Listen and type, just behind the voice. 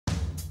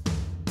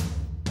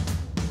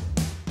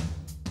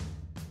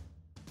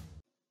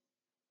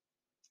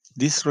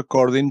This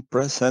recording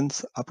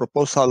presents a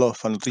proposal of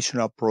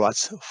annotation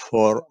approach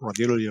for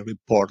radiology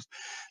report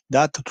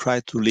that try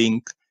to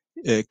link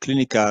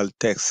clinical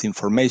text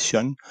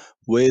information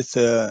with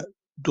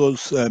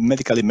those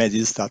medical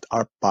images that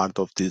are part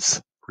of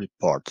these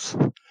reports.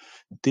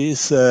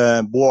 This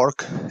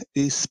work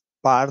is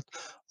part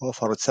of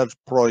a research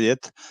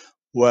project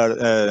where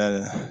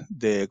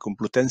the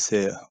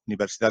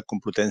Universidad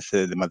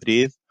Complutense de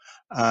Madrid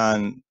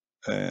and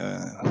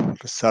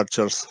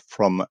researchers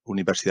from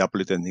Universidad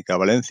Politécnica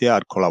Valencia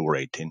are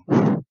collaborating.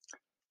 In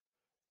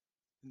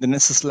the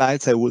next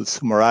slides, I will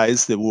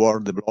summarize the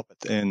work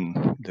developed in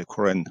the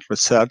current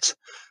research,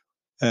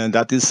 and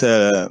that is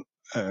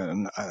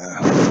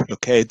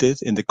located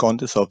in the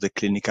context of the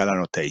clinical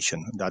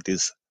annotation, that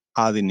is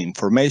adding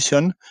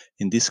information,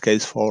 in this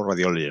case for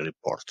radiology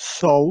reports.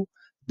 So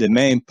the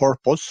main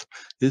purpose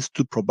is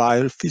to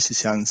provide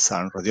physicians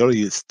and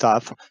radiology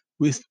staff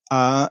with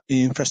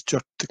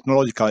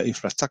technological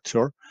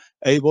infrastructure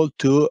able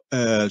to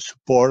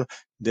support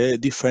the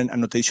different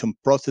annotation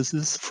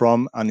processes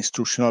from an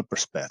instructional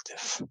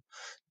perspective.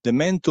 The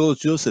main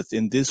tools used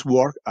in this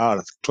work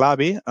are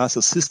CLAVI as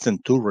a system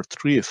to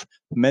retrieve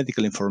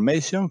medical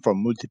information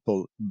from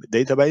multiple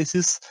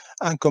databases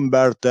and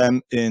convert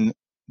them in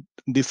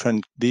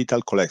different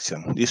data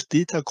collection. This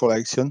data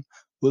collection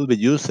will be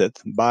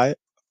used by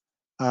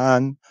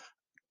an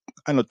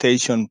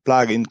annotation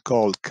plugin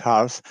called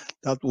CARS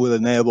that will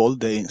enable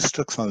the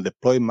instructional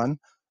deployment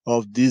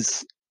of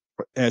this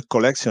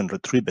collection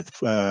retrieved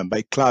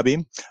by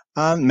CLAVI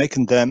and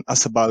making them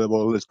as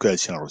available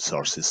educational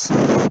resources.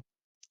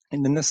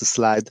 In the next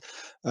slide,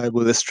 I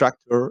will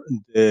structure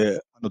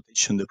the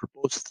annotation, the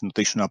proposed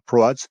annotation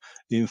approach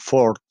in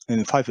 5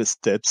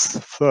 steps.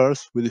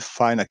 First, we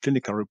define a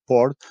clinical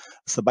report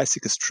as a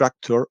basic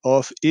structure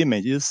of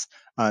images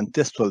and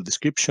textual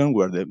description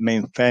where the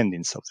main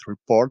findings of the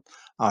report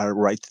are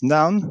written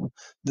down.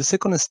 The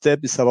second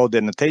step is about the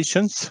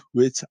annotations,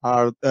 which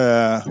are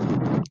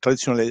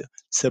traditionally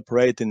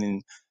separated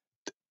in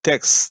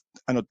text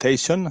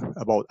annotation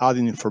about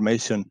adding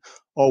information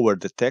over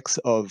the text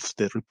of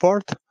the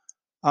report,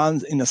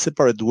 and in a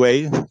separate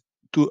way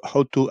to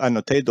how to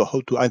annotate or how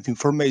to add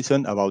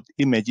information about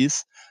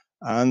images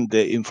and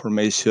the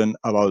information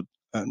about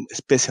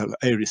special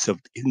areas of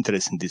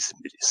interest in these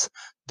images.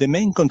 The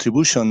main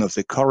contribution of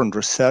the current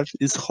research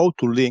is how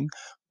to link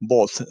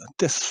both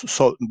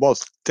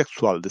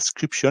textual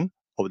description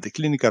of the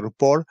clinical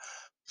report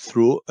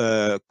through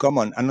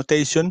common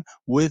annotation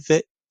with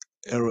the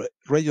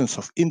regions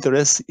of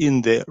interest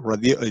in the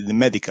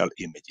medical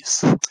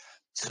images.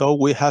 So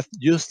we have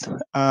used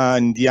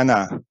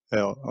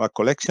a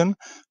collection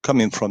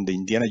coming from the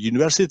Indiana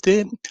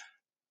University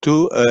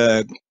to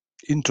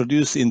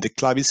introduce in the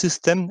CLAVI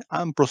system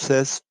and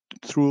process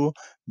through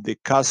the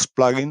CARS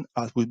plugin,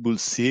 as we will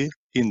see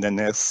in the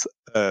next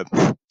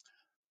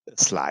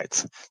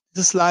slides.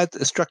 This slide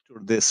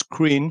structures the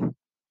screen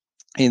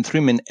in 3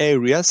 main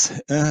areas.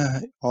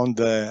 On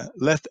the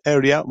left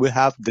area, we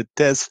have the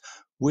test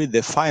with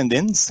the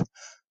findings.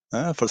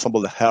 For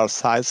example, the hair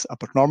size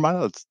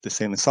abnormal, that's the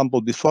same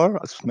example before,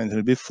 as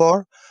mentioned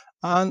before.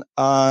 And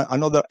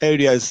another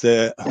area is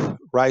the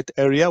right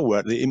area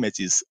where the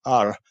images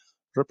are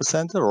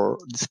represented or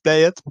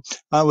displayed.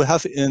 And we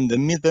have in the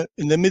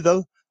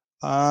middle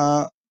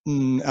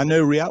an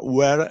area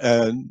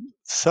where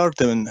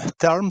certain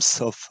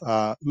terms of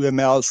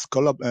UML's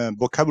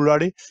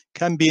vocabulary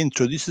can be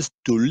introduced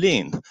to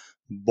link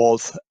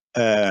both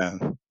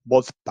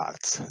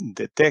parts,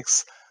 the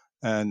text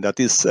that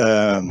is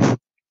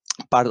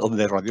part of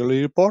the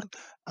radiology report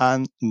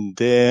and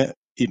the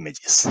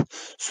images.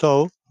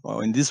 So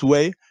in this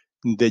way,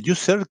 the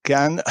user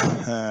can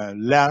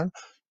learn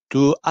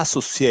to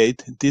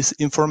associate this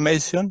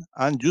information,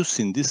 and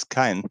using this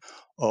kind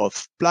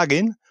of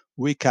plugin,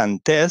 we can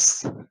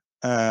test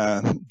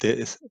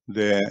the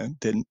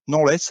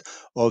knowledge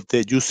of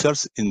the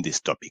users in this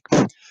topic.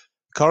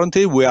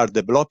 Currently, we are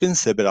developing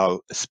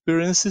several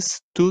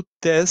experiences to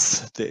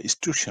test the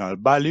instructional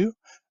value,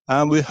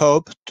 and we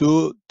hope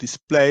to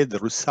display the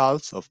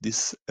results of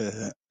these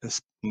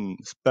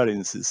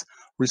experiments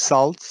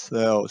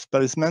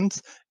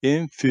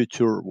in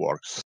future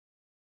works.